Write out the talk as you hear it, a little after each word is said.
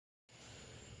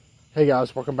Hey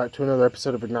guys, welcome back to another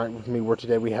episode of Ignite with me, where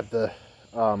today we have the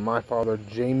my father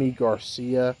Jamie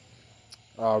Garcia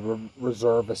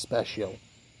Reserva Especial.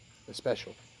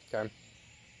 Okay,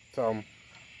 so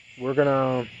we're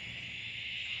gonna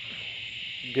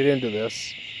get into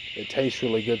this. It tastes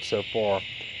really good so far.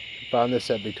 You find this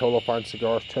at Vitola Fine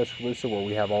Cigars Tuscaloosa, where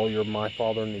we have all your my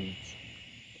father needs.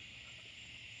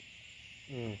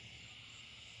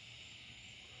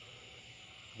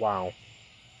 Wow.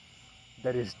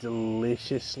 That is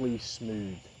deliciously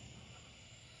smooth.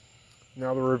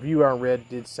 Now, the review I read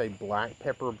did say black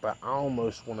pepper, but I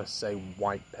almost want to say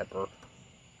white pepper.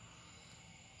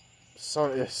 So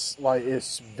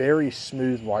it's very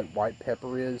smooth like white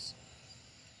pepper is.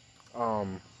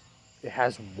 It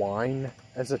has wine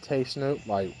as a taste note,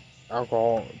 like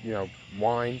alcohol,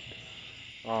 wine.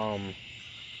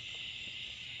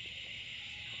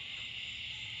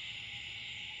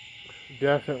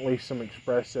 Definitely some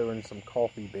espresso and some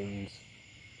coffee beans.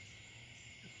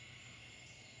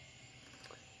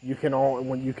 You can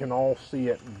all see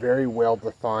it very well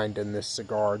defined in this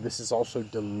cigar. This is also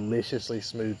deliciously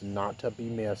smooth, not to be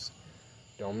missed.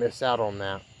 Don't miss out on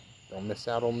that. Don't miss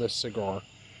out on this cigar.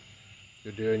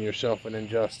 You're doing yourself an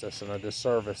injustice and a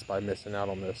disservice by missing out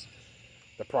on this.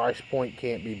 The price point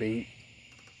can't be beat.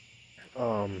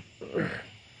 The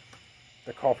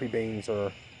coffee beans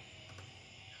are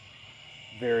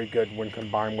very good when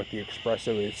combined with the espresso.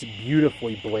 It's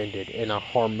beautifully blended in a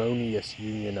harmonious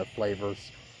union of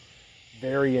flavors.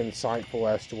 Very insightful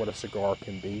as to what a cigar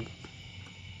can be.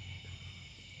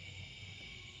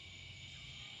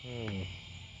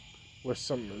 With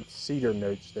some cedar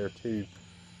notes there too.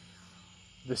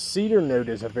 The cedar note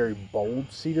is a very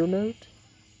bold cedar note,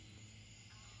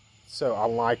 so I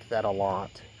like that a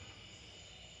lot.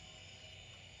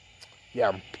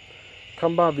 Yeah.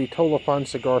 Come by Vitola Fine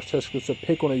Cigars Tuscaloosa,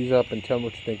 pick one of these up and tell me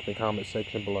what you think in the comment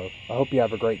section below. I hope you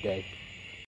have a great day.